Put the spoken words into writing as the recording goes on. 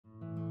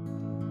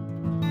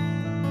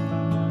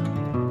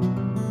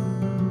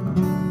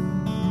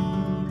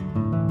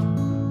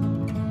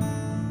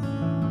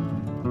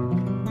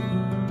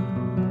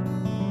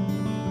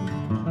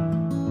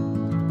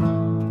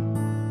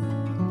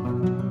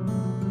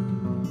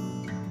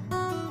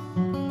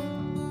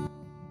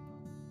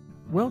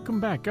Welcome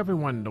back,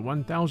 everyone, to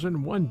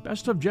 1001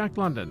 Best of Jack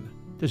London.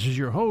 This is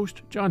your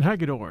host, John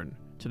Hagedorn.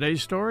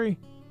 Today's story,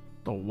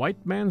 The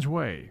White Man's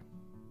Way.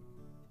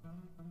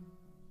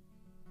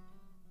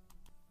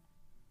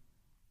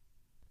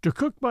 To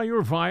cook by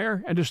your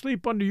fire and to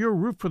sleep under your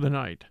roof for the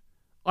night,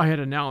 I had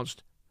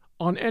announced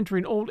on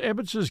entering old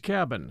Ebbets's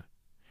cabin,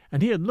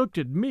 and he had looked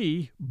at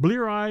me,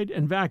 blear-eyed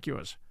and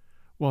vacuous,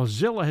 while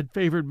Zilla had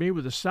favored me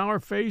with a sour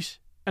face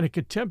and a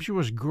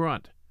contemptuous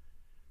grunt.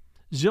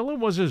 Zilla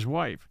was his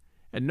wife,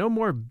 and no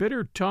more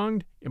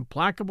bitter-tongued,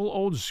 implacable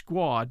old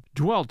squaw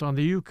dwelt on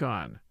the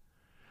Yukon.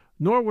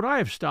 Nor would I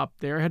have stopped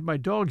there had my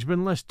dogs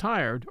been less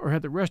tired or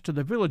had the rest of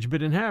the village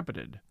been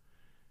inhabited.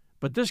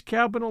 But this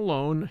cabin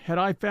alone had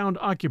I found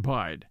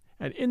occupied,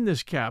 and in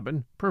this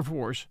cabin,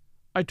 perforce,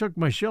 I took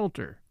my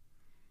shelter.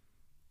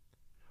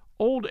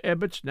 Old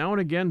Ebbets now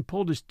and again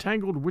pulled his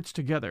tangled wits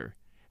together,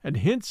 and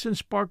hints and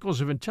sparkles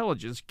of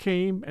intelligence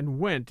came and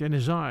went in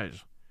his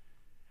eyes.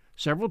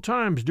 Several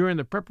times during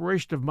the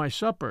preparation of my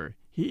supper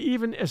he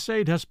even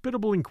essayed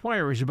hospitable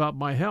inquiries about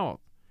my health,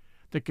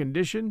 the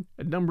condition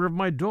and number of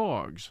my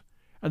dogs,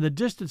 and the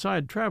distance I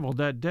had traveled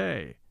that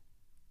day.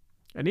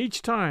 And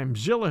each time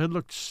Zilla had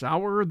looked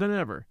sourer than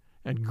ever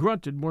and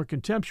grunted more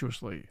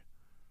contemptuously.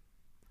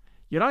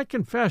 Yet I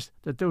confess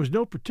that there was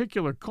no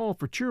particular call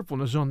for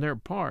cheerfulness on their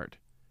part.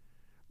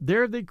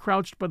 There they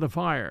crouched by the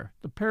fire,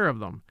 the pair of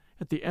them,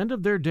 at the end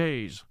of their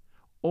days,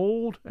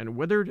 old and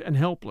withered and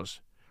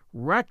helpless,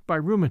 racked by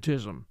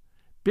rheumatism,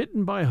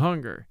 bitten by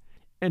hunger,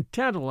 and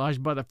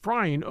tantalized by the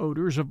frying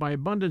odors of my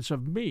abundance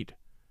of meat.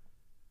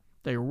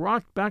 They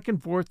rocked back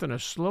and forth in a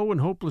slow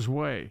and hopeless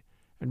way,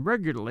 and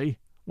regularly,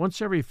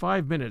 once every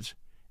 5 minutes,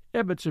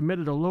 Ebbets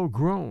emitted a low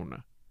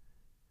groan.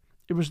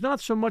 It was not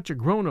so much a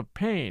groan of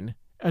pain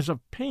as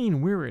of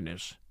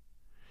pain-weariness.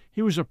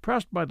 He was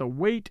oppressed by the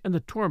weight and the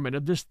torment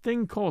of this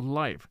thing called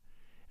life,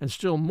 and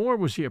still more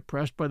was he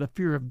oppressed by the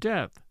fear of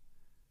death.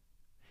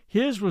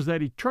 His was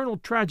that eternal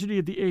tragedy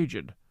of the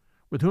aged,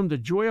 with whom the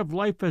joy of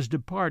life has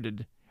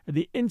departed, and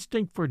the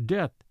instinct for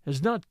death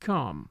has not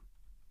come.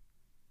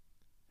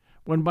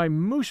 When my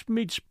moose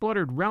meat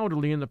spluttered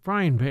rowdily in the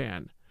frying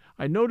pan,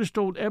 I noticed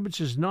old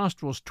Ebbets's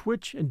nostrils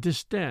twitch and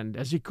distend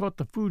as he caught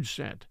the food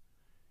scent.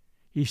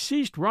 He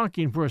ceased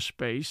rocking for a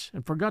space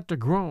and forgot to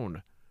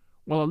groan,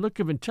 while a look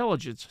of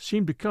intelligence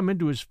seemed to come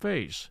into his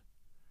face.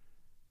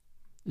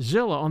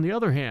 Zilla, on the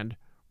other hand,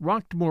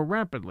 rocked more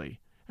rapidly,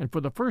 and for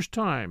the first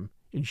time,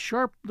 in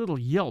sharp little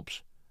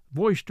yelps,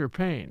 voiced her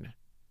pain.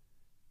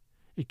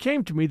 It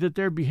came to me that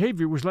their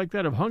behavior was like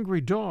that of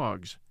hungry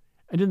dogs,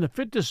 and in the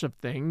fitness of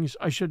things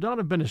I should not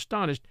have been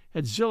astonished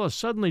had Zilla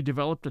suddenly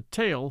developed a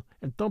tail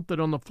and thumped it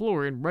on the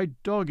floor in right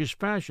doggish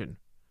fashion.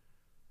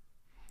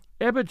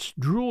 Ebbets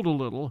drooled a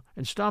little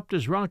and stopped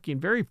his rocking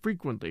very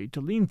frequently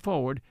to lean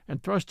forward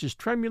and thrust his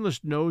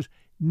tremulous nose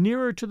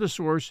nearer to the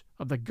source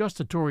of the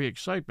gustatory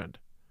excitement.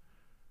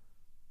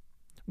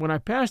 When I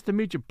passed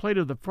them each a plate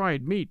of the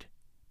fried meat,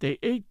 they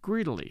ate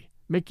greedily,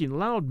 making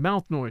loud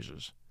mouth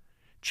noises,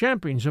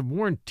 champings of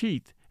worn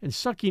teeth and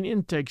sucking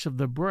intakes of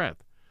the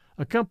breath,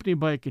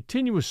 accompanied by a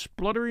continuous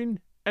spluttering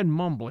and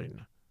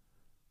mumbling.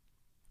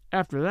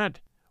 After that,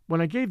 when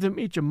I gave them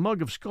each a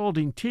mug of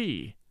scalding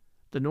tea,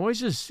 the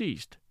noises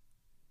ceased.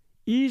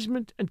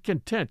 Easement and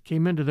content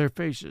came into their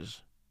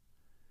faces.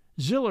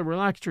 Zilla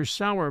relaxed her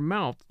sour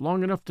mouth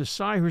long enough to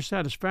sigh her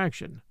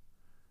satisfaction.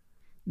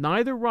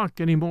 Neither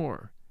rocked any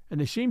more, and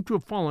they seemed to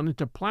have fallen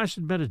into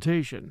placid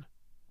meditation.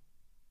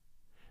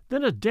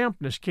 Then a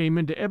dampness came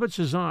into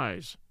Ebbets's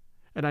eyes,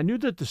 and I knew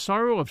that the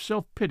sorrow of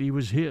self-pity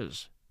was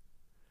his.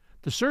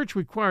 The search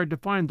required to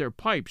find their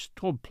pipes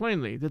told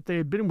plainly that they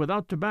had been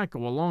without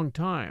tobacco a long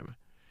time,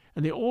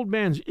 and the old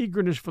man's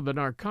eagerness for the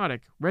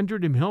narcotic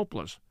rendered him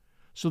helpless,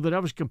 so that I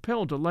was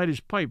compelled to light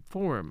his pipe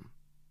for him.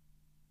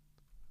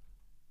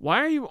 "Why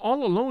are you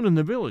all alone in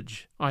the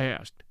village?" I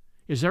asked.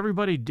 "Is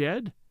everybody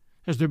dead?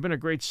 Has there been a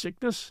great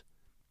sickness?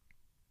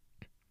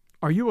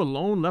 Are you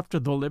alone left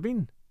of the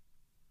living?"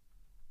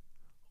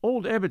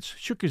 Old Ebbets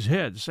shook his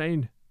head,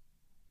 saying,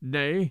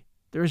 "Nay,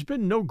 there has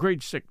been no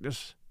great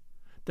sickness.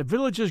 The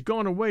village has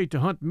gone away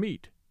to hunt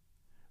meat.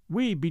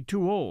 We be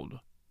too old.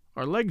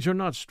 Our legs are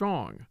not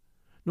strong,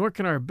 nor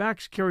can our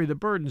backs carry the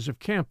burdens of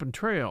camp and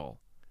trail.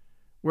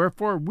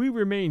 Wherefore we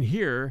remain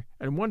here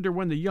and wonder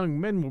when the young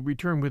men will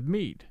return with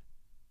meat."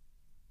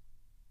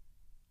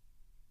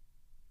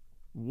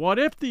 "What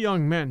if the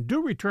young men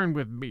do return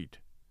with meat?"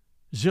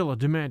 Zilla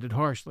demanded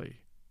harshly.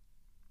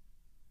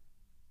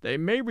 "They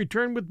may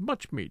return with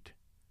much meat,"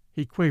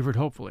 he quavered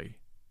hopefully.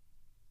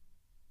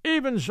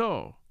 "Even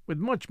so, with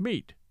much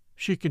meat,"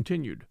 she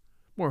continued,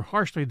 more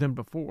harshly than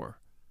before.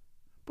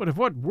 "But of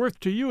what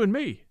worth to you and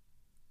me?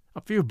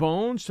 A few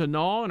bones to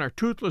gnaw in our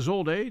toothless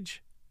old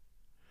age?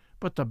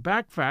 But the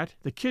back fat,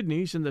 the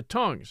kidneys, and the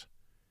tongues,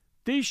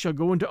 these shall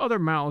go into other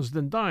mouths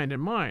than thine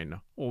and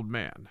mine, old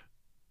man."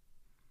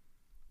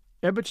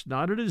 Ebbets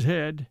nodded his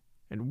head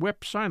and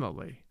wept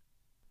silently.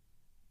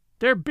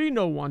 "There be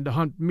no one to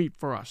hunt meat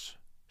for us,"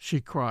 she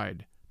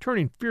cried,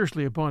 turning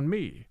fiercely upon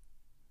me.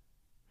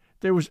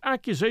 There was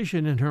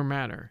accusation in her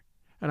manner,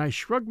 and I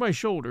shrugged my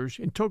shoulders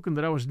in token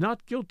that I was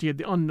not guilty of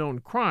the unknown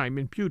crime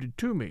imputed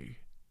to me.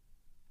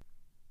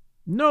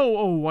 Know,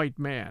 O white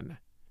man,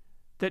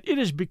 that it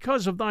is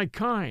because of thy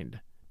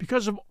kind,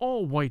 because of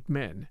all white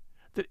men,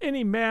 that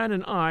any man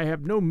and I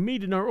have no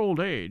meat in our old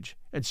age,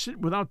 and sit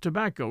without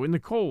tobacco in the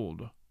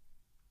cold.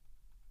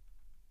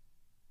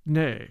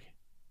 Nay,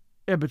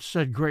 Ebbets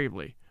said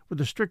gravely,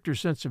 with a stricter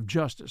sense of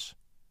justice.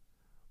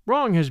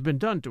 Wrong has been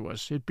done to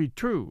us, it be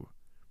true,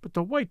 but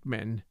the white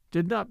men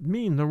did not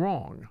mean the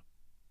wrong.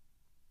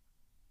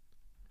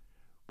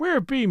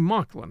 Where be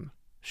Mocklin?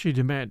 She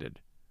demanded.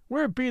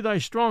 Where be thy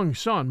strong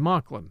son,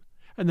 Mocklin,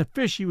 and the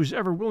fish he was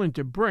ever willing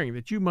to bring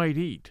that you might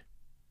eat?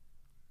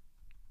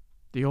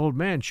 The old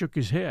man shook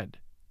his head.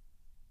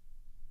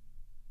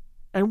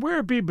 And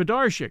where be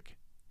Bedarshik,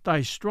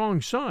 thy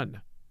strong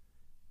son?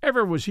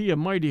 Ever was he a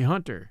mighty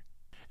hunter,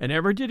 and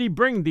ever did he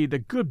bring thee the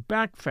good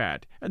back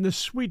fat and the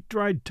sweet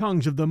dried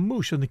tongues of the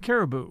moose and the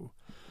caribou.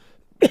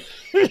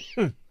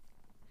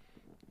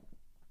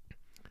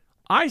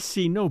 I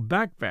see no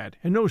back fat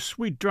and no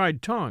sweet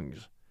dried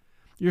tongues.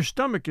 Your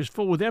stomach is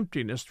full with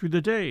emptiness through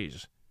the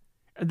days,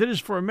 and it is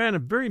for a man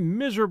of very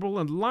miserable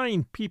and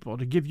lying people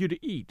to give you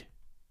to eat.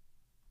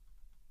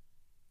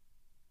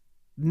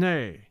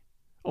 Nay,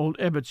 old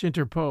Ebbets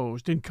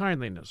interposed in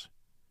kindliness.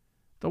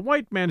 The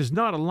white man is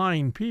not a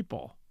lying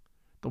people.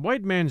 The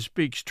white man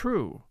speaks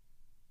true.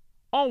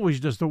 Always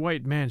does the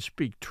white man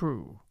speak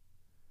true.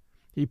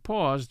 He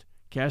paused,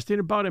 casting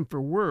about him for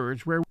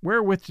words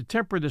wherewith to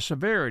temper the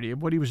severity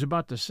of what he was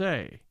about to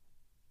say.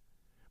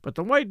 But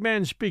the white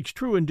man speaks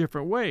true in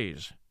different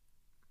ways.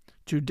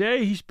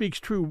 Today he speaks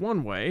true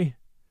one way,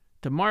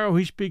 tomorrow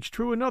he speaks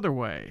true another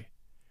way,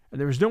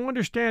 and there is no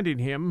understanding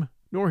him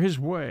nor his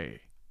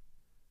way.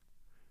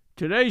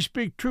 Today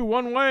speak true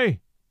one way,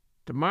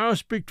 tomorrow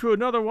speak true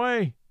another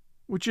way,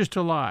 which is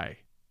to lie,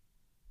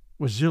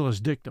 was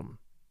Zilla's dictum.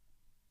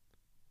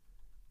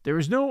 There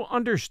is no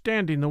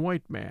understanding the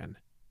white man,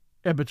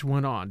 Ebbets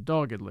went on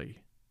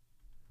doggedly.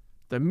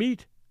 The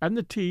meat and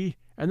the tea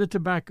and the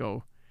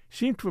tobacco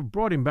seemed to have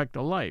brought him back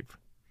to life,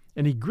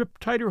 and he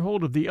gripped tighter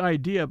hold of the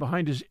idea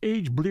behind his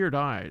age-bleared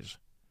eyes.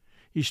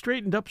 He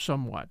straightened up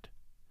somewhat.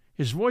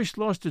 His voice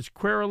lost its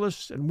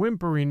querulous and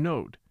whimpering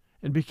note,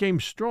 and became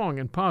strong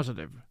and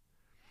positive.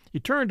 He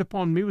turned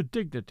upon me with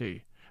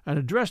dignity, and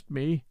addressed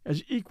me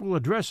as equal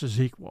addresses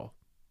equal.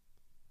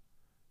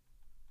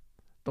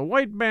 The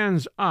white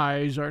man's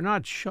eyes are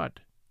not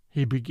shut,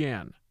 he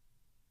began.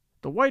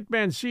 The white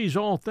man sees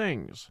all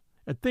things,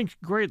 and thinks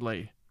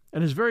greatly,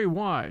 and is very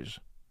wise.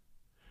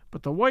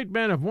 But the white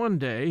man of one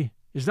day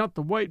is not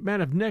the white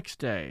man of next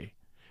day,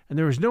 and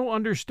there is no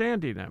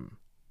understanding him.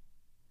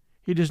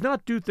 He does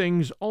not do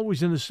things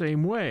always in the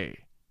same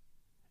way,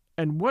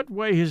 and what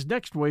way his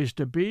next way is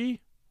to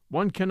be,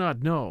 one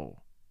cannot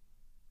know.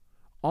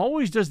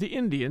 Always does the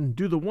Indian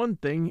do the one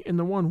thing in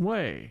the one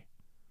way.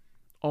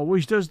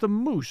 Always does the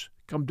moose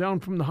come down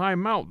from the high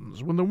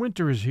mountains when the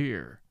winter is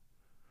here.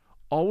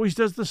 Always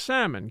does the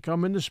salmon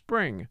come in the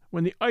spring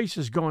when the ice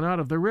has gone out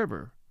of the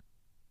river.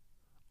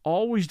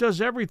 Always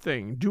does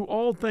everything, do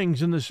all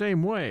things in the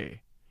same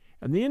way,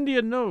 and the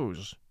Indian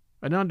knows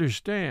and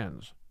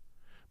understands.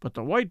 But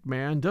the white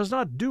man does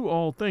not do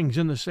all things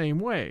in the same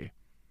way,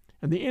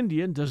 and the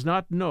Indian does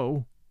not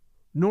know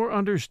nor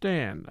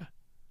understand.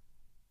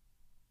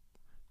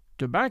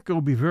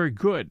 Tobacco be very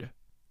good.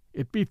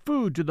 It be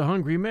food to the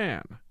hungry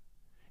man.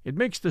 It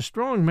makes the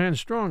strong man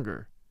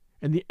stronger,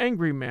 and the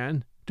angry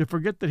man to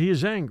forget that he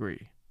is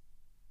angry.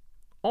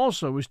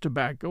 Also is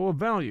tobacco of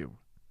value.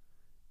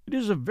 It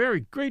is of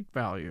very great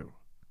value.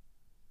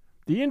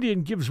 The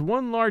Indian gives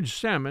one large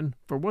salmon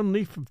for one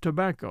leaf of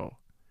tobacco,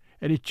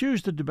 and he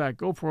chews the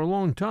tobacco for a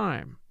long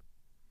time.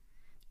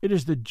 It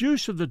is the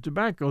juice of the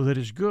tobacco that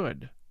is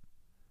good.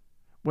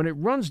 When it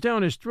runs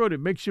down his throat, it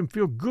makes him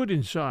feel good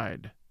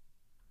inside.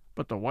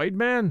 But the white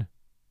man,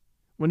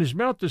 when his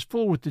mouth is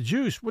full with the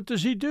juice, what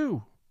does he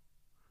do?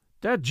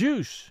 That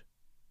juice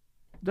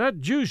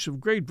of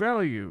great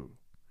value,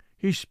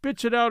 he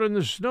spits it out in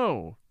the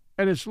snow,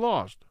 and it's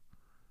lost.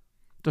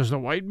 Does the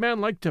white man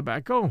like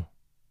tobacco?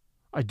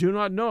 I do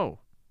not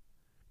know.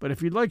 But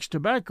if he likes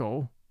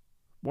tobacco,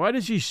 why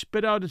does he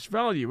spit out its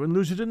value and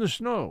lose it in the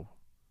snow?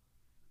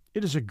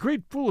 It is a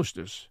great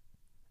foolishness,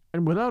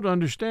 and without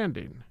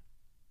understanding.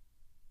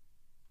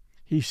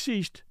 He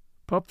ceased,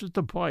 puffed at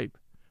the pipe,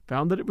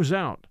 found that it was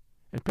out,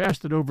 and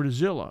passed it over to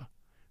Zilla,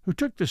 who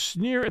took the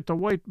sneer at the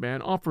white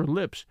man off her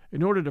lips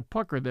in order to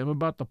pucker them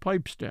about the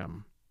pipe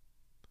stem.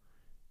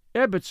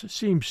 Ebbets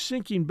seemed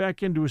sinking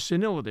back into his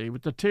senility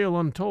with the tale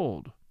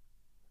untold,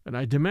 and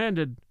I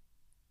demanded,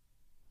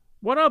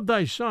 "What of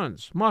thy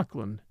sons,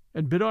 Mocklin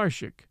and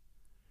Bedarshik?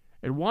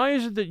 And why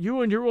is it that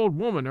you and your old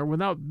woman are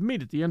without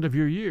meat at the end of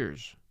your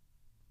years?"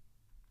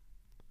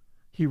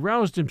 He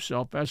roused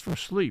himself as from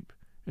sleep,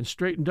 and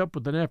straightened up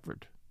with an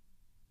effort.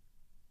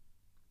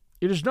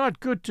 "It is not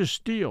good to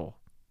steal,"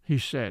 he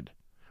said.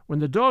 "When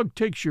the dog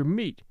takes your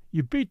meat,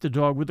 you beat the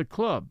dog with a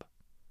club.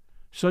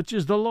 Such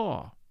is the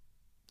law.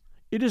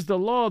 It is the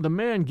law the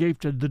man gave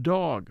to the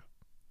dog,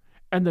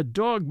 and the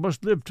dog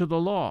must live to the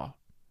law,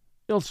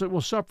 else it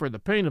will suffer the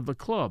pain of the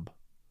club.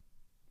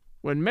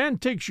 When man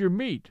takes your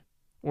meat,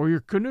 or your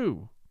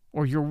canoe,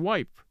 or your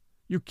wife,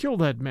 you kill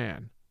that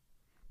man.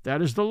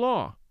 That is the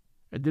law,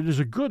 and it is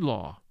a good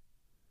law.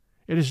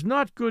 It is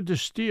not good to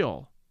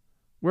steal,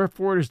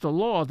 wherefore it is the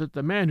law that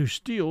the man who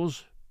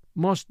steals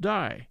must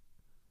die.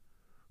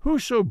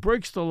 Whoso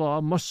breaks the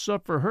law must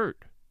suffer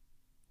hurt.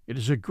 It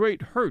is a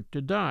great hurt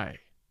to die.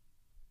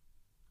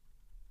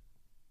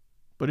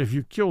 But if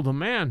you kill the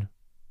man,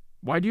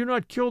 why do you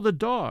not kill the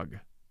dog?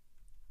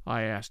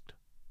 I asked.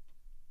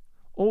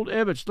 Old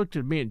Ebbets looked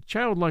at me in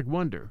childlike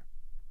wonder,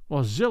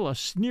 while Zillah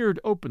sneered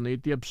openly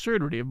at the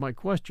absurdity of my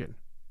question.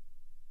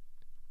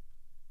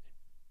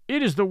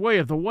 It is the way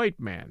of the white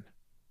man,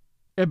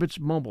 Ebbets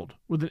mumbled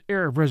with an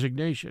air of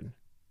resignation.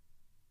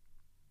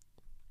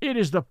 It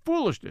is the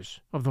foolishness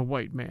of the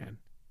white man,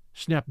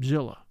 snapped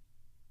Zillah.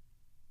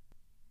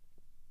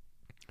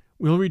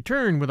 We'll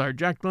return with our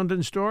Jack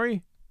London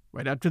story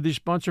right after these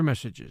sponsor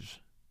messages.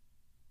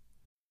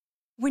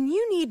 When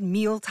you need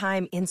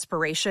mealtime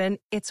inspiration,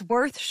 it's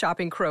worth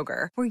shopping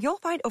Kroger, where you'll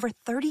find over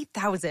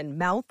 30,000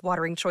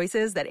 mouth-watering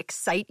choices that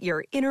excite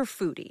your inner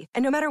foodie.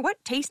 And no matter what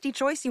tasty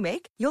choice you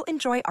make, you'll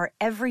enjoy our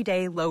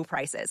everyday low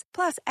prices,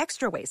 plus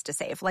extra ways to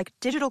save, like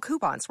digital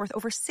coupons worth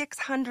over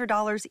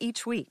 $600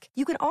 each week.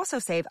 You can also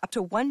save up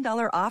to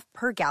 $1 off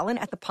per gallon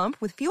at the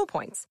pump with fuel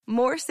points.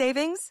 More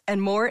savings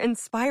and more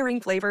inspiring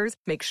flavors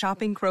make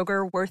shopping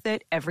Kroger worth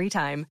it every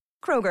time.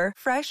 Kroger,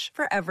 fresh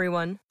for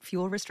everyone.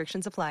 Fuel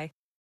restrictions apply.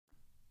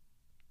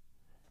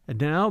 And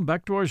now,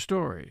 back to our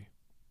story.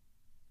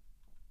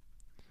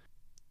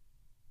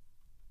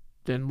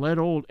 Then let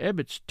old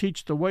Ebbets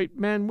teach the white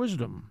man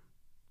wisdom,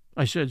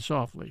 I said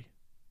softly.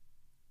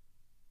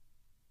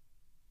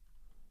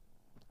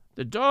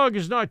 The dog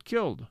is not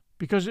killed,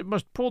 because it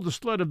must pull the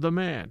sled of the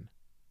man.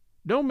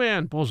 No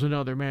man pulls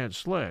another man's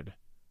sled,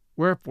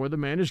 wherefore the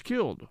man is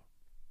killed.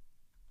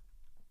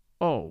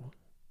 Oh,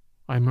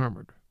 I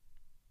murmured.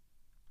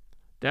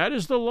 That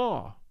is the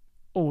law,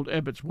 old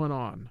Ebbets went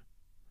on.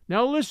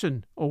 Now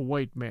listen, O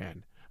white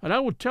man, and I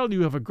will tell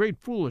you of a great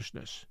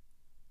foolishness.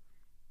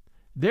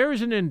 There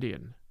is an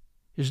Indian.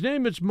 His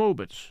name is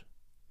Mobits.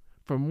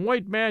 From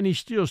white man he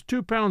steals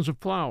 2 pounds of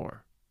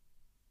flour.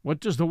 What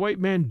does the white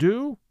man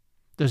do?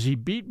 Does he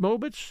beat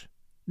Mobits?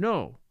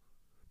 No.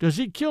 Does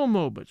he kill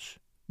Mobits?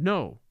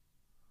 No.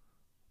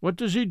 What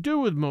does he do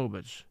with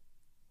Mobits?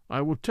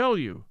 I will tell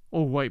you,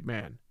 O white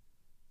man.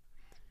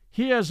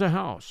 He has a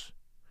house.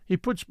 He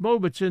puts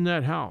Mobits in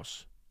that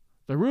house.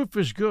 The roof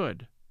is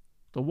good.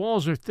 The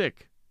walls are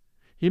thick.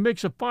 He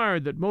makes a fire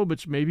that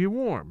Mobits may be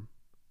warm.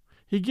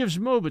 He gives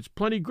Mobits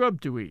plenty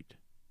grub to eat.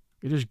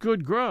 It is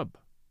good grub.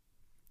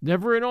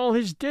 Never in all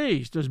his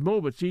days does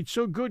Mobits eat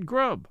so good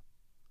grub.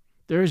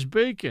 There is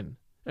bacon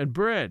and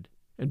bread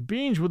and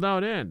beans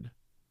without end.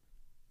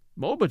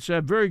 Mobits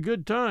have very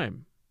good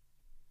time.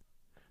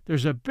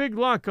 There's a big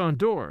lock on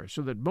door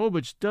so that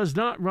Mobits does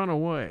not run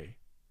away.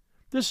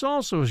 This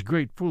also is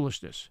great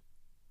foolishness.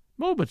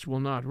 Mobits will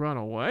not run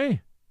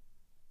away.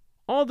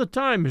 All the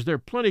time is there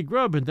plenty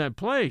grub in that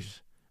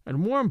place,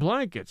 and warm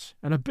blankets,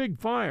 and a big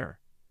fire.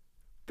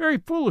 Very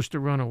foolish to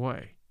run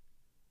away.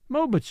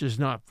 Mobits is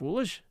not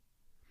foolish.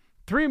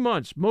 3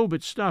 months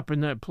Mobits stop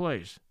in that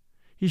place.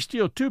 He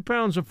steal 2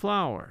 pounds of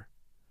flour.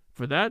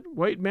 For that,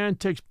 white man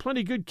takes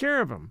plenty good care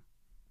of him.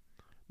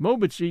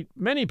 Mobits eat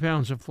many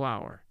pounds of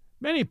flour,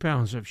 many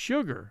pounds of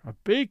sugar,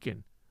 of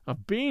bacon,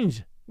 of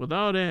beans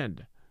without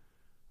end.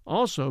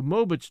 Also,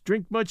 Mobits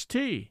drink much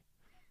tea.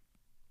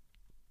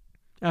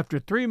 After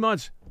 3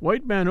 months,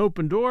 white man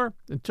open door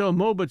and tell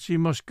Mobits he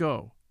must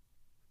go.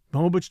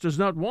 Mobits does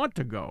not want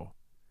to go.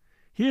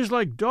 He is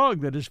like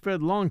dog that is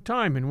fed long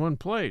time in one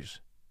place.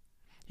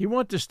 He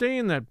want to stay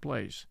in that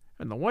place,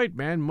 and the white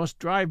man must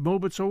drive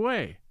Mobits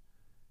away.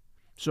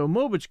 So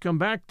Mobits come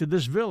back to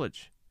this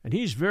village, and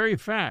he's very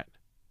fat.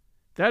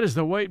 That is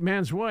the white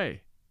man's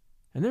way,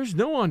 and there's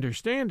no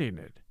understanding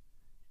it.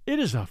 It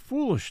is a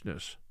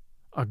foolishness,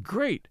 a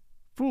great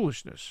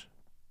foolishness.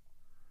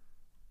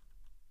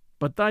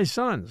 But thy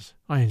sons,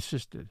 I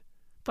insisted,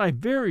 thy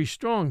very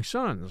strong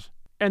sons,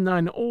 and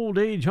thine old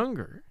age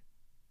hunger.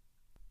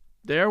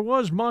 There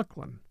was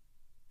Mocklin,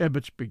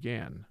 Ebbets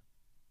began.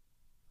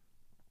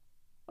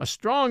 A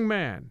strong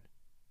man,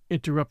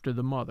 interrupted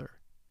the mother.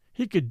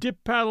 He could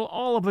dip paddle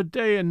all of a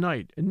day and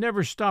night, and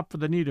never stop for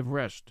the need of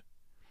rest.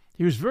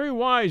 He was very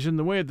wise in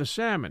the way of the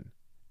salmon,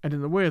 and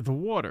in the way of the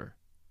water.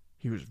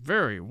 He was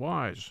very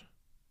wise.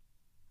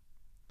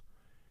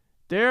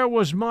 There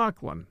was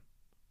Mocklin,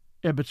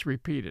 Ebbets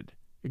repeated,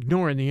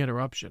 ignoring the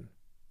interruption.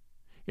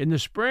 In the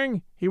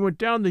spring, he went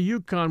down the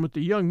Yukon with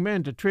the young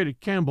men to trade at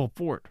Campbell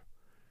Fort.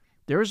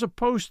 There is a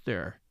post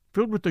there,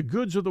 filled with the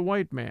goods of the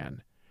white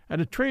man,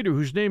 and a trader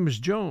whose name is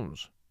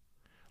Jones.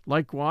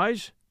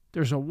 Likewise,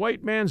 there's a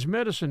white man's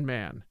medicine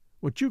man,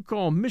 what you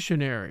call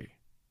missionary.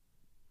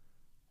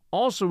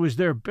 Also is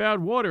there bad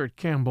water at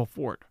Campbell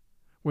Fort,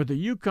 where the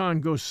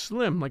Yukon goes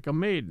slim like a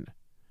maiden,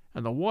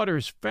 and the water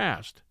is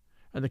fast,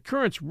 and the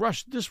currents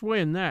rush this way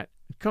and that,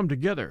 and come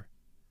together.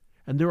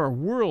 And there are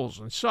whirls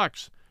and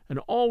sucks, and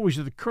always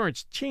are the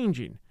currents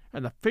changing,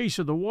 and the face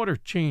of the water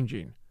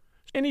changing.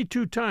 Any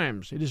 2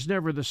 times it is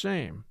never the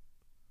same.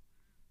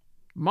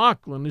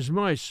 Mocklin is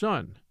my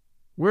son,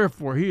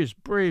 wherefore he is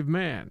brave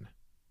man.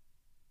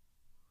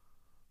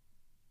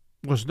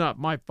 Was not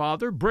my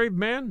father brave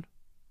man?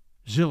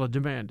 Zillah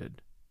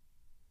demanded.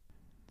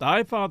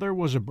 Thy father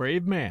was a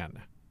brave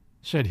man,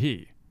 said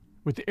he,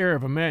 with the air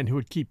of a man who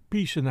would keep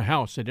peace in the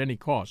house at any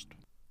cost.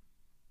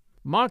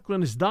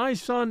 Mocklin is thy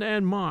son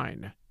and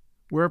mine,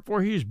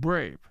 wherefore he is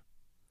brave.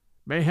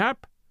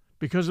 Mayhap,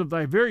 because of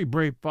thy very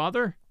brave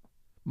father,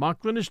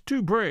 Mocklin is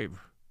too brave.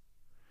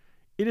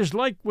 It is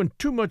like when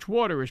too much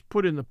water is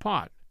put in the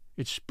pot,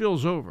 it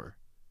spills over.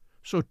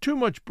 So too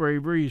much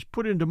bravery is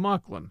put into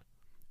Mocklin,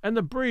 and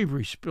the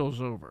bravery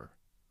spills over.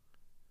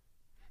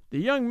 The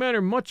young men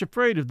are much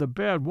afraid of the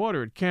bad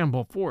water at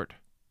Campbell Fort,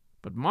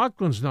 but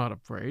Mocklin's not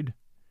afraid.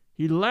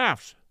 He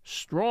laughs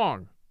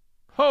strong.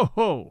 Ho,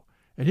 ho!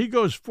 And he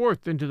goes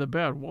forth into the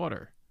bad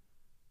water.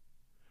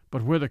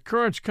 But where the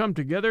currents come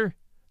together,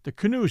 the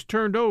canoe's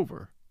turned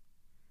over.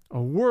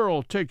 A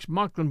whirl takes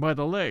Mocklin by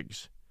the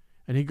legs,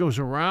 and he goes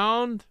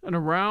around,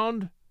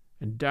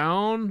 and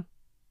down,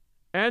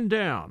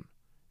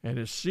 and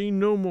is seen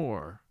no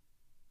more.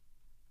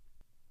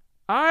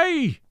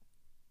 "Aye!"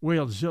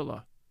 wailed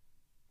Zillah.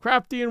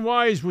 "Crafty and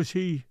wise was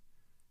he,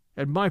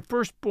 and my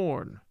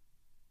firstborn."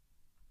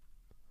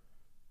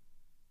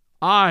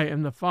 "I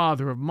am the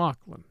father of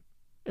Mocklin,"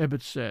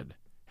 Ebbets said,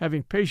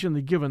 having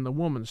patiently given the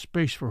woman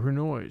space for her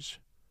noise.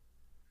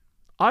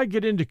 "I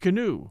get into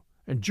canoe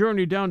and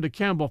journey down to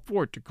Campbell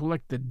Fort to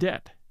collect the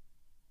debt."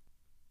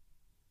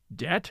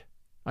 "Debt?"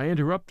 I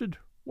interrupted.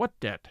 "What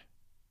debt?"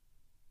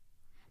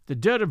 "The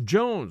debt of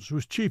Jones,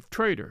 who's chief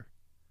trader,"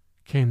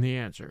 came the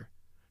answer.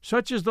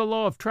 "Such is the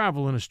law of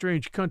travel in a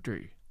strange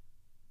country."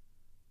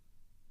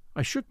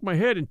 I shook my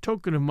head in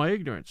token of my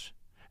ignorance,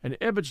 and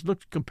Ebbets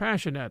looked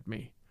compassion at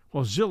me,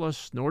 while Zillah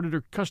snorted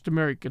her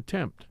customary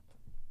contempt.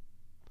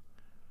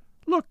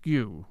 "Look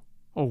you,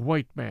 O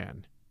white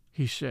man,"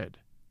 he said,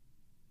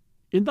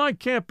 "in thy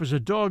camp is a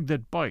dog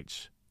that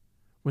bites.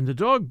 When the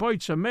dog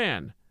bites a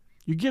man,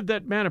 you give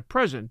that man a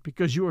present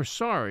because you are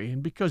sorry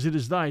and because it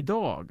is thy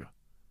dog.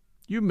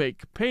 You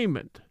make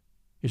payment.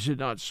 Is it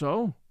not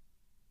so?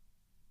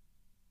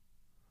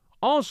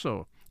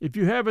 Also, if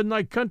you have in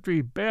thy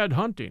country bad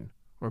hunting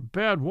or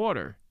bad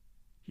water,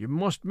 you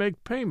must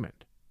make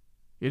payment.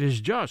 It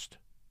is just.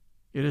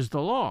 It is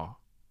the law.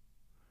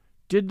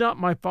 Did not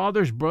my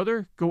father's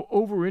brother go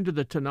over into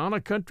the Tanana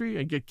country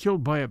and get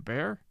killed by a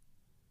bear?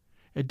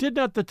 And did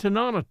not the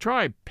Tanana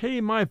tribe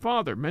pay my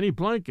father many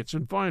blankets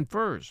and fine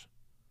furs?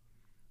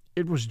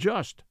 It was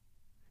just.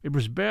 It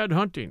was bad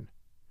hunting,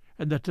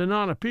 and the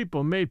Tanana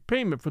people made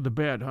payment for the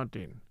bad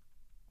hunting.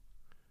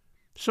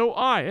 So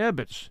I,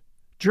 Ebbets,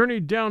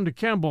 journeyed down to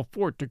Campbell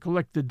Fort to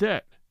collect the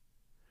debt.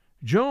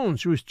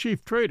 Jones, who is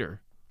chief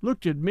trader,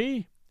 looked at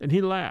me, and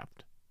he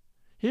laughed.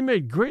 He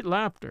made great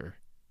laughter,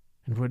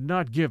 and would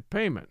not give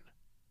payment.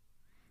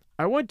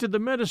 I went to the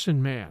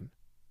medicine man,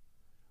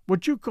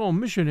 what you call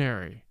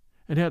missionary,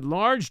 and had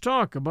large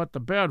talk about the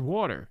bad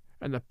water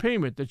and the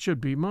payment that should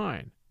be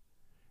mine.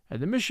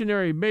 And the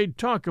missionary made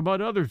talk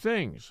about other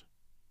things.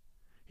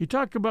 He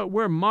talked about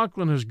where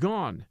Mocklin has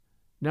gone,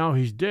 now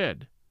he's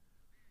dead.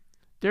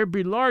 There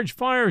be large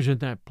fires in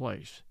that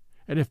place,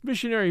 and if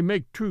missionary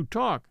make true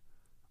talk,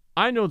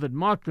 I know that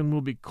Mocklin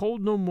will be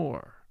cold no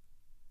more.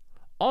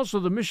 Also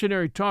the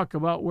missionary talk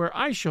about where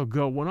I shall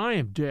go when I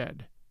am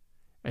dead,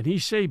 and he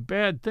say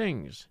bad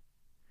things.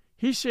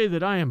 He say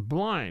that I am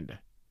blind,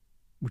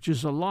 which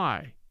is a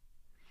lie.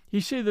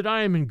 He say that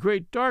I am in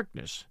great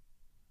darkness,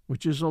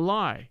 which is a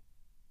lie.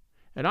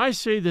 And I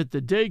say that the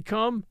day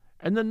come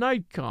and the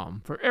night come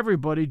for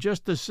everybody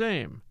just the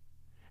same,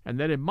 and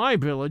that in my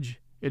village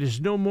it is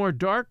no more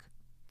dark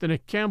than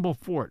at Campbell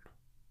Fort.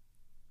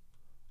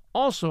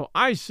 Also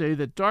I say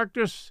that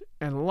darkness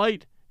and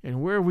light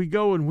and where we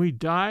go and we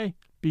die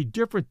be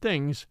different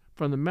things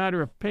from the matter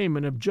of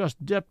payment of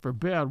just debt for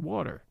bad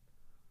water.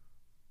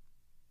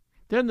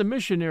 Then the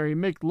missionary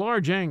make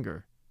large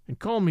anger and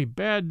call me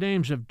bad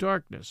names of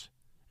darkness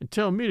and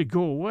tell me to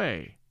go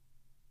away.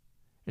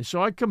 And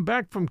so I come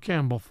back from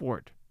Campbell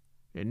Fort,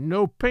 and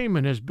no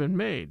payment has been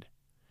made,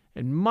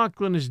 and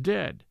Mocklin is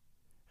dead,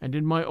 and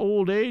in my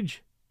old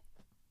age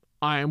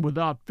I am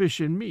without fish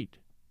and meat."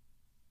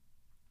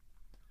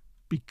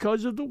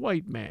 "Because of the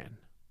white man,"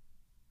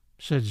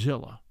 said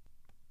Zillah.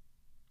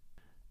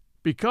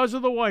 "Because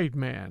of the white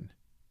man,"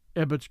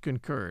 Ebbets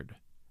concurred,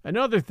 "and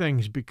other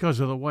things because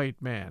of the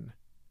white man.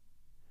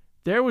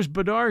 There was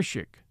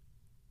Badarshik.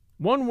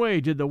 One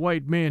way did the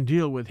white man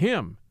deal with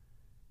him,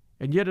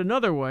 and yet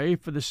another way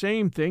for the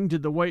same thing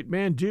did the white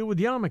man deal with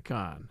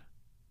Yamakan.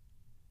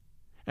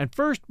 And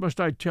first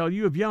must I tell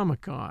you of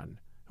Yamakan,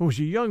 who was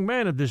a young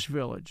man of this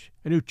village,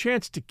 and who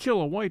chanced to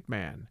kill a white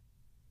man.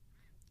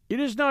 It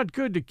is not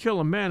good to kill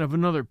a man of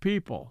another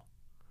people.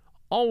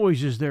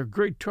 Always is there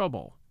great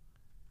trouble.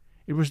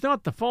 It was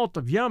not the fault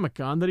of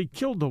Yamakan that he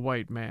killed the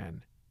white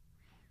man.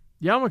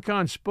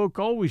 Yamakan spoke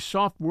always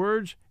soft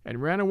words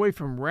and ran away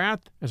from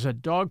wrath as a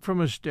dog from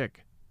a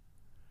stick.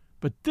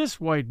 But this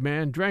white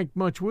man drank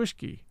much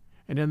whiskey,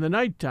 and in the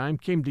night time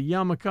came to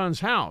Yamakan's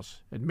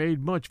house and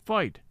made much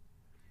fight.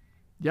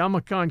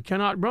 Yamakan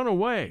cannot run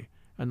away,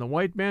 and the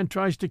white man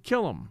tries to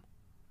kill him.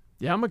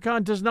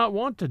 Yamakan does not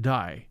want to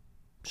die,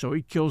 so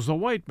he kills the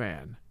white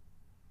man.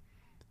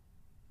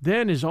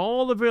 Then is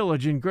all the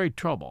village in great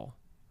trouble.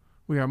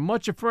 We are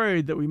much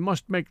afraid that we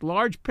must make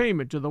large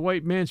payment to the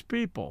white man's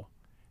people,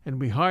 and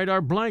we hide our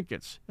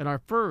blankets and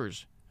our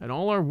furs and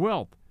all our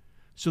wealth,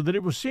 so that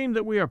it will seem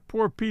that we are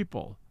poor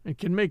people and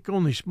can make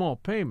only small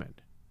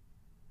payment.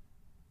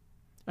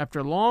 After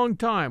a long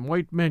time,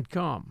 white men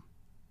come.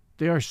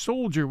 They are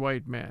soldier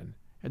white men,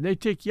 and they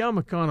take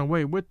Yamakan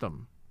away with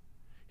them.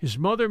 His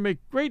mother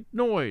make great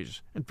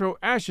noise and throw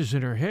ashes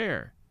in her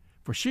hair,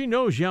 for she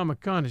knows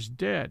Yamakan is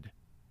dead.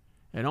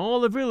 And all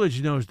the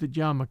village knows that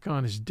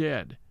Yamakan is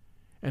dead,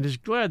 and is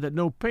glad that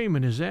no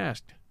payment is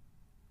asked.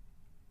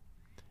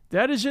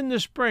 That is in the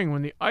spring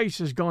when the ice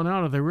has gone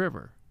out of the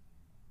river.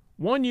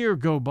 1 year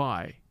go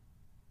by.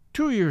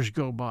 2 years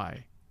go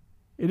by.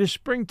 It is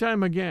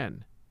springtime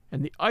again,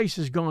 and the ice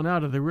has gone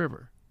out of the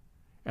river.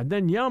 And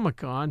then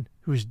Yamakan,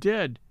 who is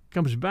dead,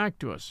 comes back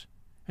to us,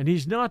 and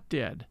he's not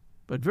dead,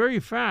 but very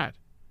fat,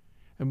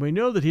 and we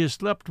know that he has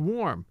slept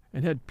warm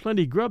and had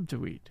plenty grub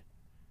to eat.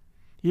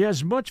 He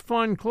has much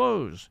fine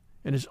clothes,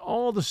 and is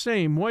all the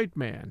same white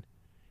man,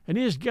 and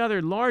he has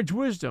gathered large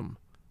wisdom,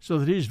 so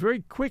that he is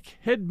very quick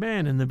head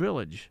man in the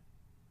village.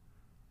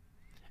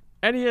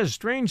 And he has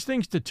strange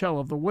things to tell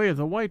of the way of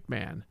the white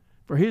man,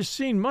 for he has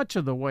seen much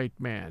of the white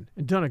man,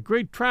 and done a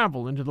great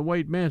travel into the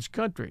white man's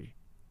country.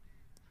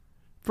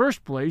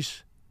 First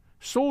place,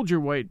 soldier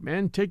white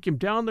men take him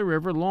down the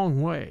river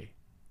long way.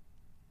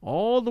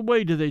 All the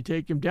way do they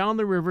take him down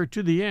the river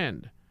to the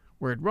end,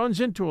 where it runs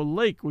into a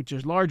lake which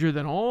is larger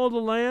than all the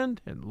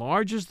land and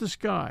large as the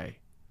sky.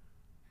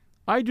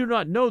 I do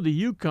not know the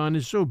Yukon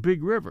is so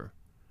big river,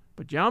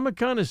 but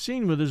Yamakan has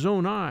seen with his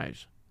own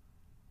eyes.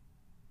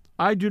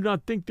 I do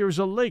not think there is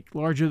a lake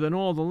larger than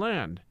all the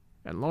land,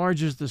 and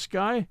large as the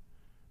sky,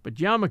 but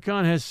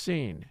Yamakan has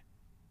seen.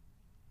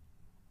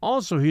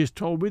 Also he has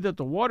told me that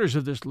the waters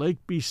of this lake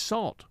be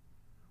salt,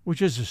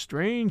 which is a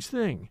strange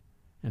thing,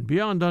 and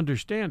beyond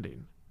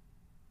understanding.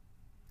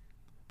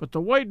 But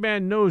the white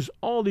man knows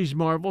all these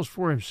marvels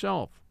for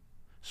himself,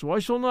 so I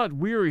shall not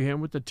weary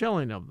him with the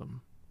telling of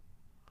them.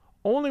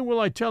 Only will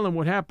I tell him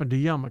what happened to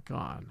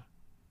Yamakan.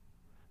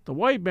 The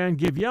white man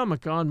gave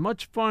Yamakan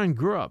much fine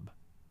grub.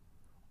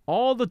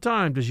 All the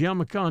time does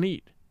Yamakan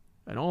eat,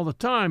 and all the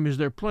time is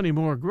there plenty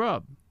more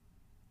grub.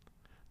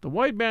 The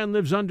white man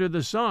lives under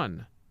the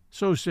sun,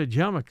 so said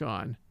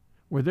Yamakan,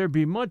 where there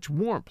be much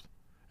warmth,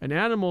 and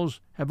animals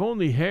have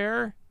only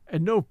hair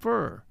and no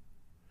fur,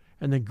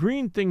 and the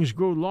green things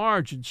grow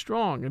large and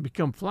strong and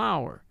become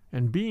flour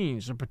and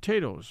beans and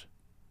potatoes.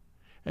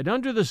 And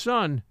under the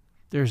sun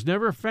there is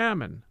never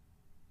famine.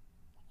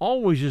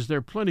 Always is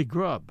there plenty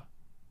grub.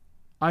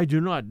 I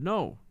do not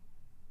know.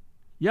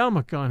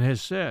 Yamakan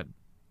has said.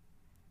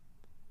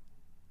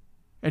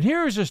 And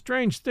here is a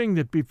strange thing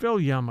that befell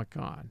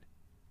Yamakan.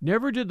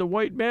 Never did the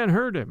white man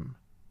hurt him.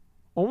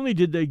 Only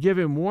did they give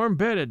him warm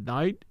bed at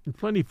night and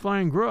plenty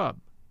fine grub.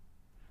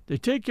 They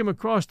take him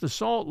across the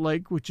salt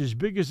lake, which is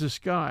big as the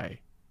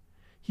sky.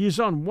 He is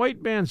on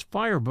white man's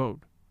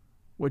fireboat,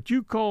 what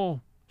you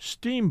call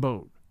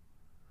steamboat.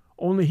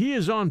 Only he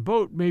is on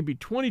boat maybe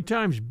 20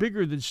 times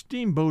bigger than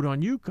steamboat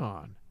on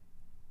Yukon.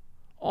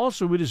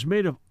 Also it is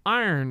made of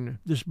iron,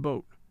 this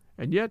boat,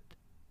 and yet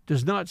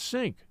does not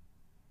sink.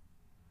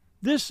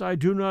 This I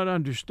do not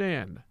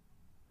understand.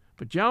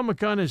 But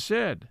Yamakan has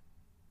said,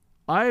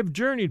 I have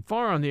journeyed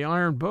far on the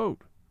iron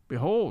boat.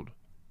 Behold,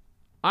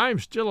 I am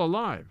still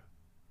alive.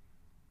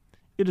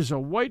 It is a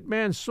white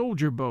man's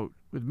soldier boat,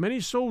 with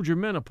many soldier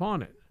men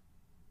upon it.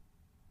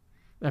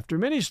 After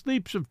many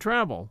sleeps of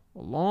travel,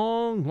 a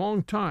long,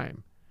 long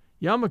time,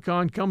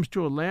 Yamakan comes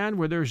to a land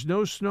where there is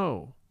no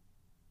snow.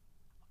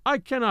 I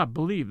cannot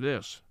believe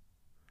this.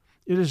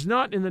 It is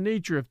not in the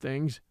nature of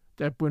things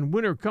that when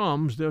winter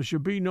comes there shall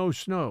be no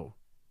snow.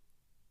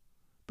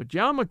 But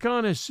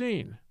Yamakan has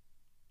seen.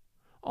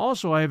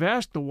 Also I have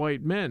asked the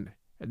white men,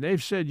 and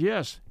they've said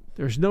yes,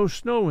 there's no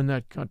snow in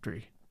that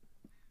country.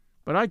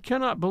 But I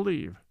cannot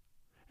believe.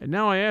 And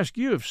now I ask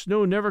you if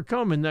snow never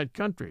come in that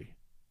country.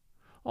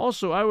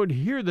 Also I would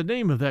hear the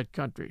name of that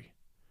country.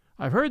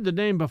 I've heard the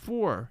name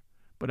before,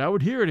 but I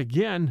would hear it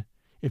again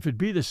if it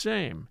be the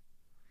same.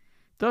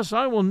 Thus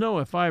I will know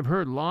if I have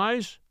heard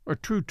lies or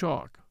true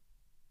talk.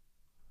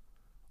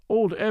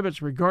 Old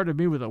Ebbets regarded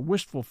me with a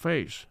wistful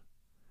face.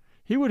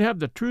 He would have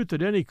the truth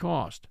at any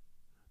cost,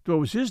 though it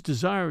was his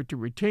desire to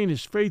retain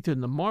his faith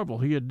in the marvel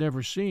he had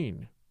never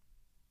seen.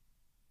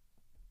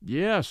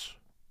 Yes,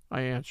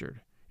 I answered,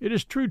 it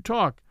is true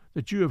talk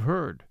that you have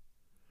heard.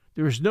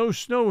 There is no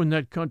snow in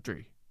that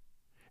country,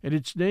 and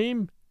its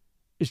name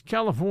is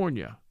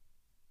California.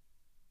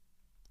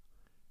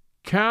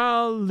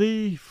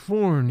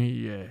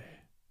 California,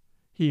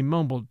 he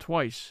mumbled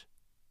twice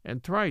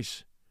and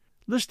thrice,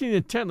 listening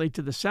intently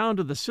to the sound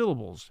of the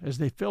syllables as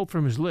they fell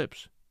from his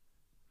lips.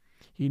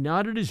 He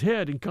nodded his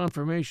head in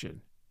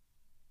confirmation.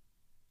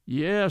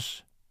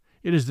 Yes,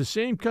 it is the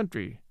same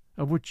country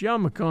of which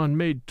Yamakan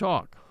made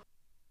talk.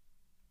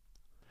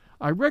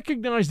 I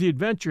recognize the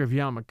adventure of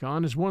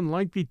Yamakan as one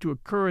likely to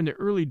occur in the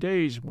early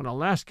days when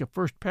Alaska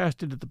first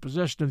passed into the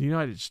possession of the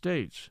United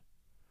States.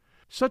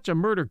 Such a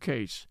murder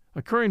case,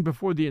 occurring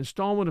before the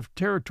installment of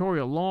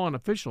territorial law and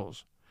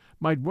officials,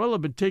 might well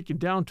have been taken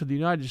down to the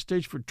United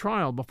States for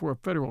trial before a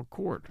federal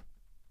court.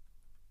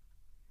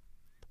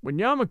 When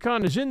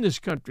Yamakan is in this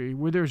country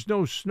where there is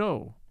no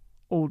snow,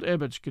 old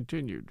Ebbets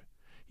continued,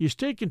 he is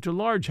taken to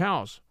large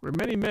house where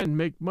many men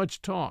make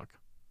much talk.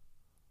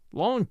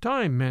 Long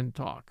time men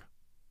talk.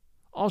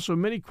 Also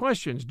many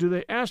questions do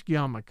they ask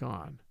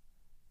Yamakan.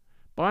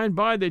 By and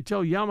by they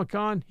tell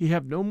Yamakan he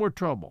have no more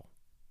trouble.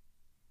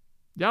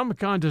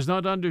 Yamakan does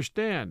not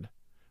understand,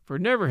 for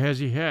never has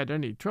he had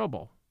any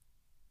trouble.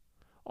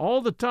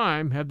 All the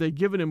time have they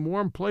given him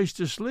warm place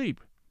to sleep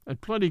and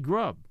plenty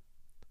grub.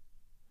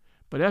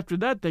 But after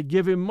that they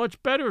give him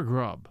much better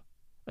grub,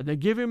 and they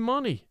give him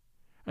money,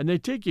 and they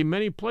take him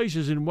many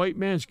places in white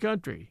man's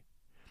country,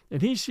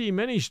 and he see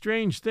many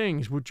strange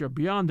things which are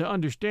beyond the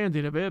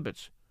understanding of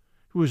Ebbets,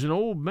 who is an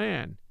old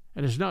man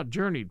and has not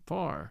journeyed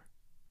far.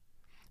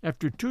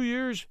 After 2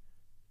 years,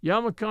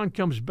 Yamakan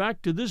comes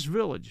back to this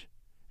village,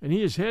 and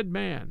he is head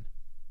man,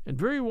 and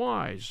very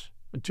wise,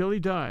 until he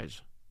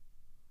dies.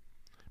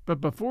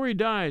 But before he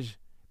dies,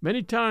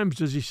 many times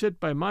does he sit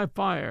by my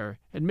fire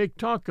and make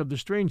talk of the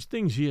strange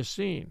things he has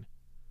seen.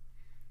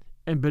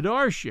 And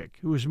Bedarshik,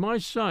 who is my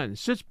son,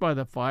 sits by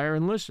the fire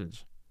and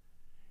listens,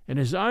 and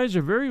his eyes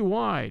are very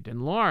wide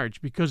and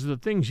large because of the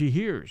things he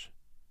hears.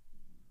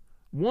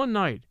 One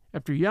night,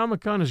 after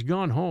Yamakan has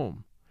gone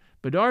home,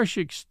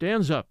 Bedarshik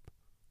stands up,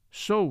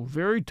 so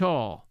very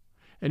tall,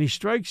 and he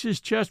strikes his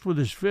chest with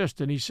his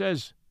fist, and he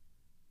says,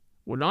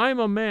 "When I am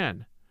a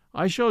man,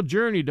 I shall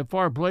journey to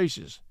far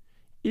places,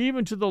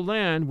 even to the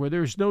land where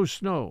there is no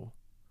snow,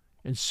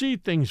 and see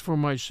things for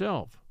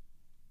myself."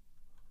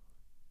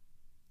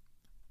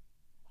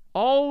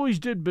 Always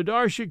did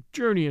Bedarshik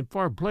journey in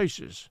far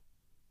places,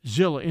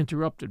 Zilla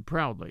interrupted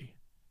proudly.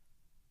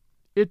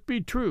 It be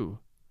true,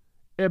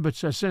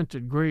 Ebbets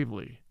assented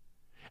gravely,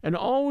 and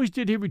always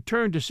did he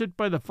return to sit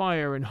by the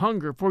fire and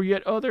hunger for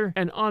yet other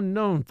and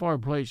unknown far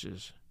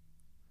places.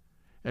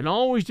 And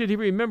always did he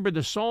remember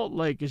the salt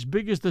lake as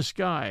big as the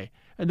sky,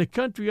 and the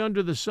country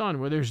under the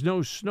sun where there's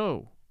no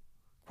snow,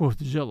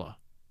 quoth Zilla.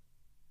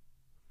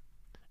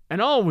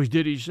 And always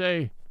did he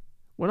say,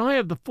 "When I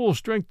have the full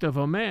strength of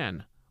a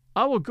man,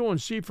 I will go and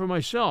see for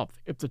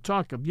myself if the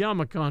talk of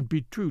Yamakan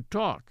be true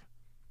talk,"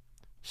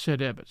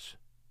 said Ebbets.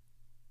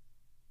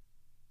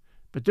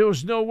 "But there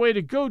was no way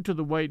to go to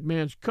the white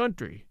man's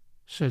country,"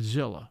 said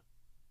Zilla.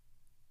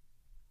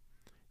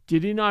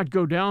 "Did he not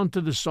go down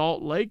to the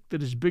salt lake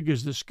that is big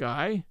as the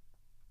sky?"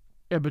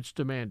 Ebbets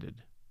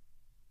demanded.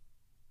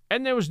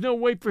 "And there was no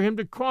way for him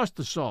to cross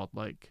the salt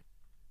lake,"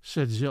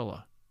 said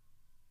Zilla.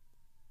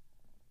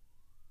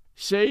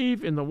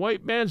 "Save in the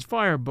white man's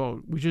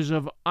fireboat, which is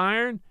of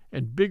iron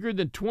and bigger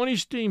than 20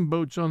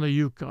 steamboats on the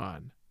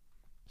Yukon,"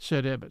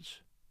 said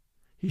Ebbets.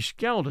 He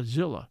scowled at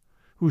Zilla,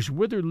 whose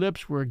withered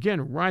lips were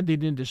again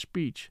writhing into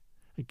speech,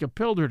 and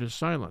compelled her to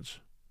silence.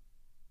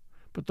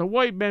 But the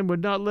white man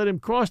would not let him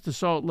cross the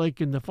salt lake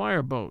in the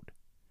fireboat,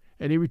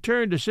 and he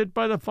returned to sit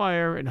by the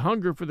fire and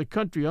hunger for the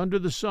country under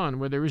the sun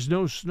where there is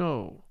no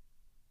snow.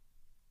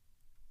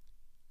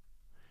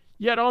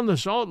 Yet on the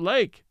salt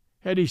lake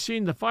had he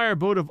seen the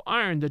fireboat of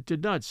iron that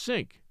did not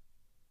sink,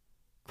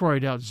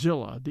 cried out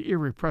Zilla, the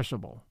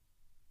irrepressible.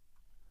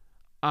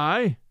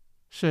 "Aye,"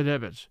 said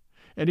Ebbets,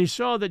 and he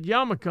saw that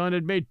Yamakan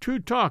had made true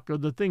talk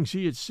of the things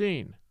he had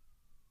seen.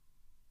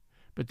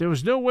 But there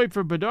was no way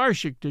for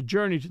Bedarshik to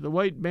journey to the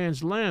white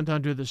man's land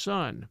under the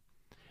sun,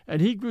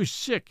 and he grew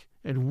sick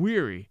and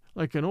weary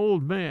like an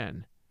old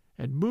man,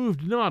 and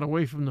moved not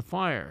away from the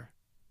fire.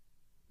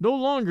 No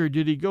longer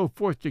did he go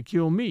forth to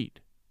kill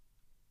meat,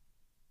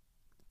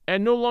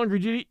 and no longer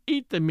did he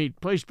eat the meat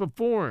placed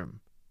before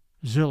him,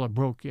 Zilla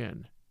broke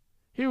in.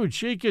 He would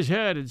shake his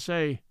head and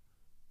say,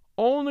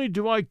 "Only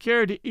do I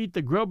care to eat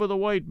the grub of the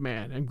white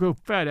man and grow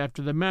fat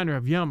after the manner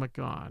of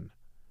Yamakan."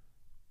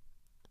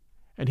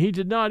 And he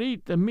did not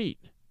eat the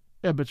meat,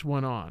 Ebbets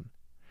went on,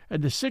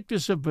 and the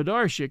sickness of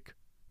Bedarshik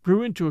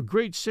grew into a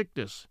great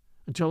sickness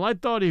until I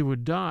thought he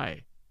would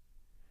die.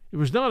 It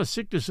was not a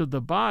sickness of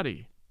the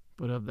body,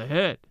 but of the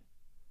head.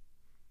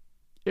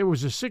 It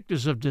was a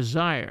sickness of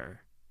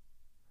desire.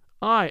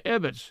 I,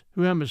 Ebbets,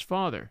 who am his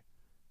father,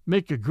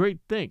 make a great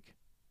think.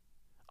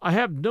 I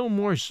have no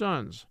more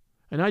sons,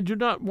 and I do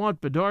not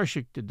want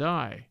Bedarshik to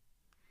die.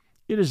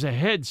 It is a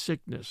head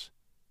sickness,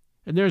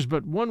 and there is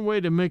but one way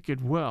to make it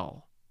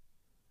well.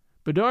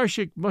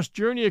 Bedarshik must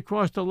journey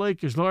across the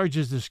lake as large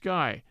as the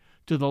sky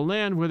to the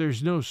land where there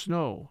is no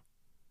snow,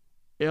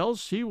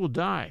 else he will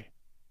die.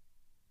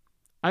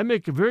 I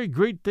make a very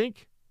great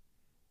think,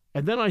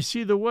 and then I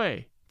see the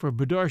way for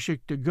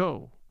Bedarshik to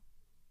go.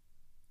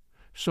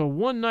 So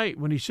one night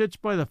when he sits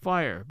by the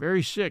fire,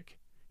 very sick,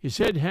 his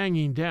head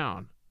hanging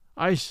down,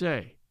 I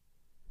say,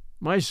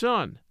 "My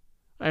son,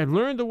 I have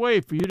learned the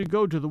way for you to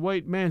go to the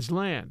white man's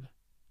land."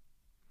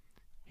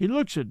 He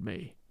looks at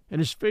me,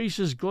 and his face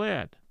is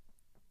glad.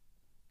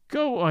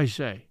 Go, I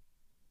say,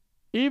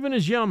 even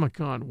as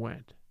Yamakan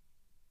went.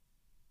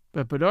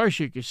 But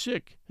Bidarshik is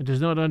sick and does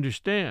not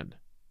understand.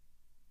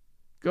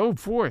 Go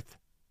forth,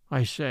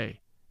 I say,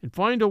 and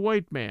find a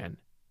white man,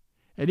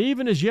 and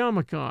even as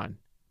Yamakan,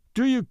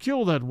 do you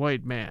kill that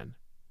white man.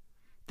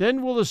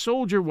 Then will the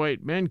soldier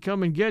white men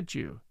come and get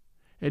you,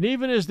 and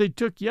even as they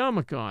took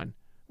Yamakan,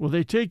 will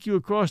they take you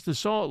across the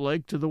salt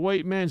lake to the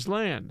white man's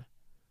land.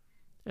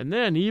 And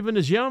then, even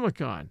as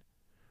Yamakan,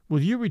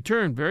 will you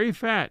return very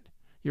fat,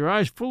 your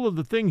eyes full of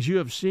the things you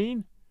have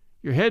seen,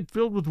 your head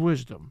filled with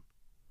wisdom.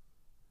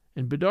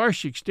 And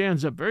Bidarshik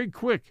stands up very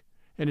quick,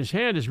 and his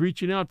hand is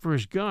reaching out for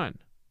his gun.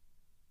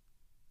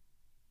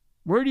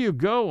 Where do you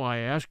go, I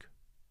ask.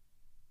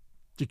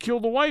 To kill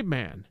the white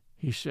man,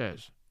 he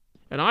says.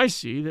 And I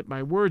see that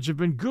my words have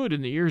been good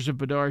in the ears of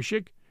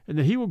Bidarshik, and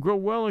that he will grow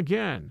well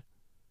again.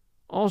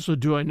 Also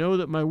do I know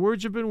that my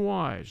words have been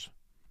wise.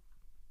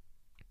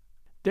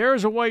 There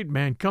is a white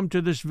man come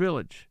to this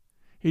village.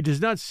 He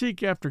does not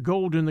seek after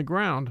gold in the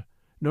ground,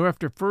 nor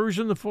after furs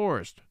in the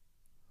forest.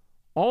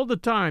 All the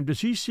time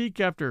does he seek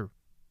after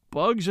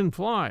bugs and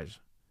flies.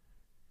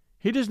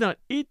 He does not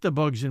eat the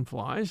bugs and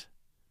flies.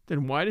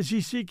 Then why does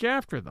he seek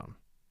after them?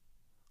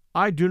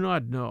 I do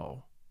not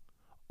know.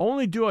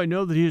 Only do I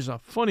know that he is a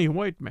funny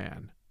white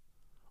man.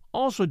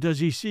 Also does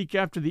he seek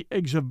after the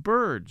eggs of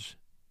birds.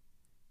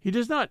 He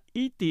does not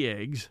eat the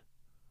eggs.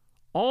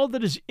 All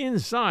that is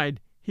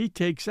inside he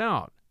takes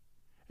out,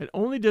 and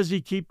only does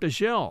he keep the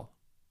shell.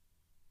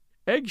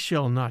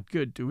 Eggshell not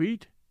good to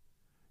eat,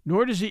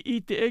 nor does he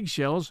eat the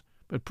eggshells,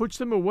 but puts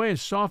them away in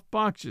soft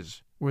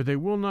boxes where they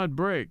will not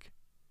break.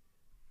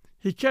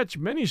 He catch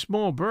many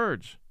small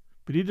birds,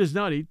 but he does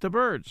not eat the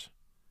birds.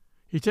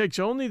 He takes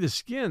only the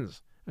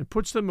skins and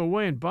puts them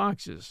away in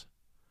boxes.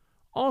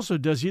 Also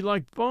does he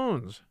like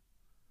bones.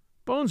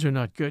 Bones are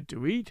not good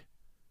to eat.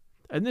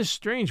 And this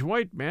strange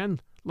white man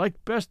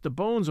liked best the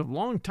bones of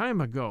long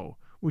time ago,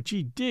 which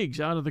he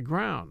digs out of the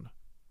ground.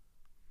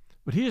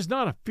 But he is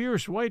not a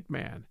fierce white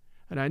man,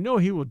 and I know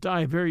he will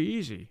die very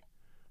easy.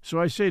 So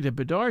I say to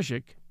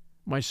Bidarshik,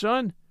 my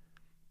son,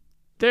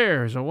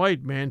 there is a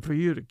white man for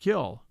you to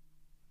kill.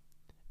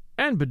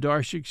 And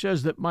Bidarshik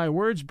says that my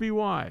words be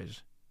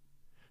wise.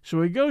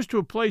 So he goes to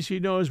a place he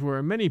knows where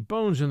are many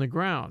bones in the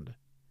ground.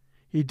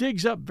 He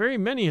digs up very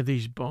many of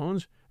these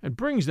bones and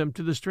brings them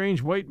to the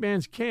strange white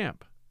man's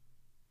camp.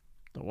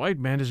 The white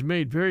man is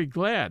made very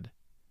glad.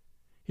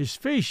 His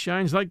face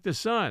shines like the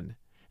sun,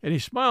 and he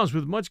smiles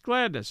with much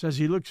gladness as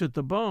he looks at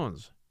the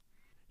bones.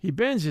 He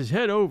bends his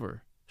head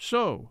over,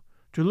 so,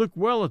 to look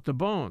well at the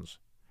bones,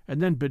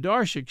 and then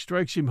Bidarshik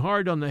strikes him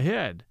hard on the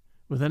head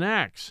with an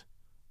axe,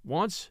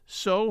 once,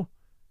 so,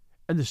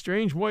 and the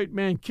strange white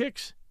man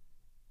kicks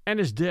and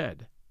is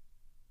dead.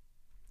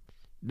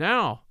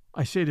 Now,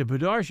 I say to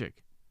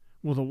Bidarshik,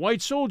 will the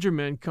white soldier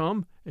men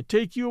come and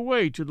take you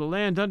away to the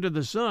land under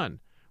the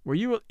sun, where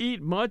you will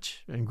eat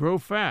much and grow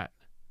fat?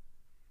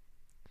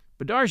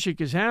 Bidarshik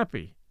is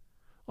happy.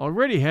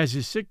 Already has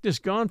his sickness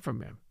gone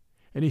from him,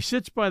 and he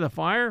sits by the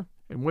fire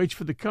and waits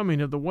for the coming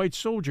of the white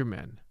soldier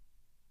men.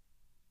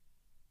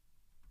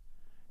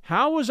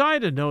 How was I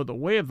to know the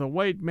way of the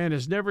white man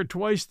is never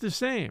twice the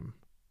same?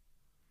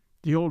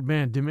 The old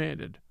man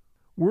demanded,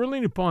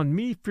 whirling upon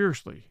me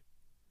fiercely.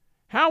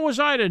 How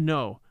was I to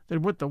know that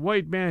what the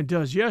white man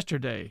does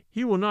yesterday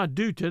he will not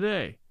do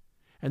today,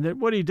 and that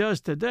what he does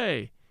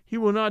today he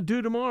will not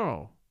do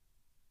tomorrow?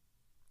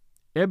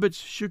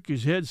 Ebbets shook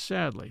his head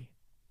sadly.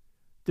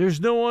 There's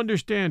no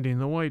understanding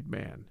the white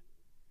man.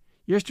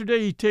 Yesterday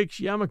he takes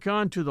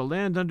Yamakan to the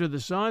land under the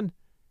sun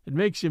and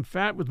makes him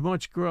fat with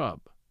much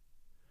grub.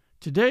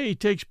 Today he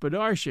takes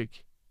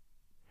Bidarshik.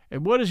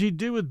 And what does he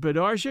do with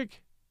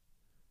Bidarshik?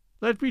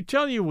 Let me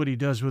tell you what he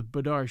does with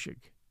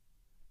Bidarshik.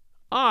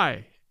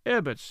 I,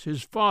 Ebbets,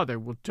 his father,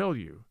 will tell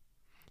you.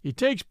 He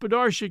takes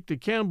Bidarshik to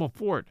Campbell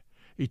Fort.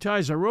 He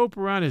ties a rope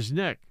around his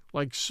neck,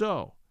 like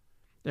so.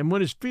 And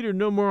when his feet are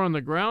no more on the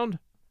ground,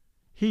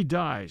 he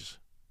dies.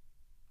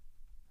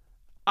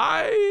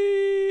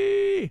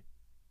 Aye!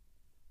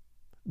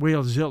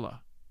 Wailed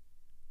Zilla.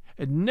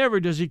 And never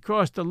does he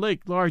cross the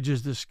lake large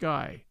as the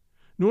sky,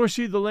 nor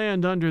see the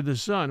land under the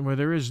sun where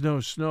there is no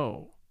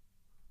snow.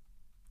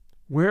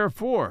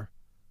 Wherefore,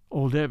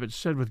 old Ebbets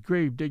said with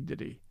grave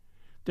dignity,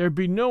 there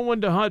be no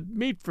one to hunt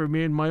meat for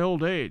me in my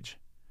old age,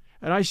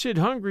 and I sit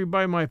hungry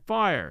by my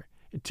fire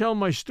and tell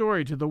my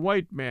story to the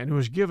white man who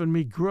has given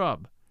me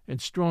grub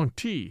and strong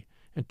tea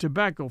and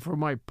tobacco for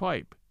my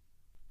pipe,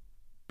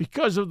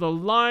 because of the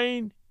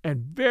lying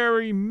and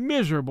very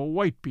miserable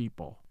white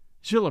people,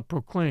 Zilla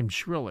proclaimed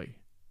shrilly.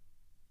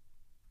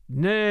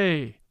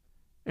 Nay,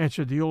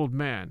 answered the old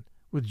man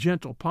with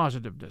gentle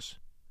positiveness,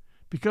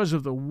 because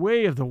of the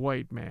way of the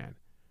white man,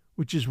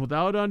 which is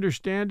without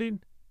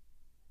understanding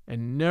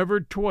and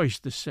never twice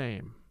the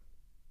same.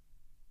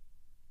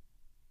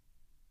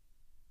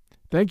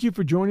 Thank you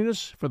for joining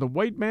us for The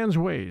White Man's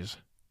Ways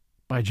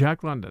by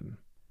Jack London.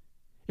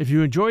 If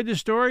you enjoyed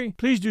this story,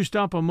 please do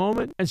stop a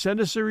moment and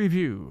send us a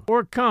review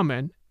or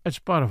comment at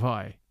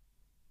Spotify.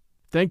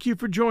 Thank you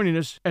for joining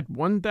us at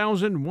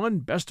 1001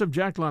 Best of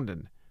Jack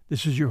London.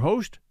 This is your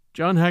host,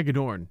 John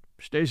Hagedorn.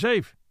 Stay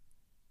safe,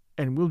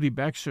 and we'll be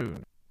back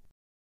soon.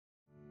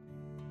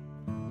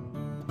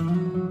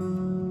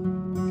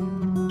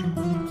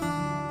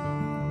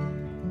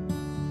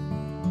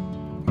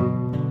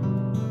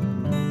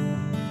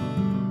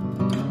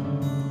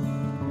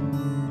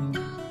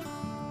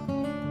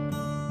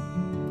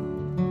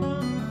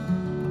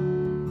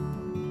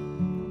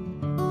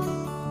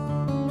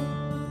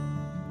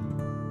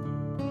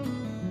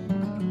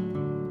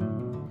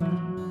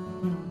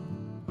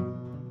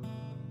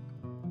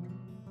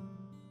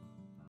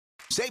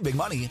 Save big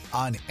money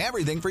on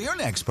everything for your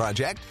next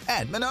project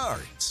at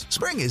Menards.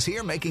 Spring is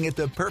here, making it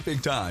the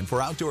perfect time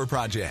for outdoor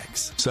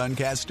projects.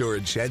 Suncast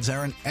storage sheds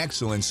are an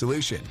excellent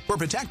solution for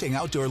protecting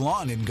outdoor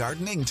lawn and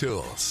gardening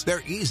tools.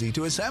 They're easy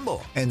to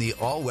assemble, and the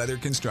all-weather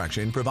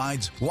construction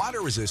provides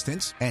water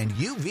resistance and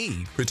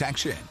UV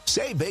protection.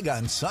 Save big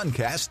on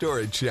Suncast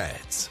storage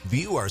sheds.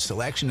 View our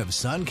selection of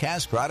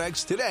Suncast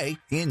products today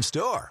in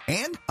store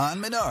and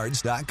on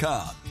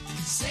Menards.com.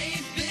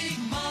 Save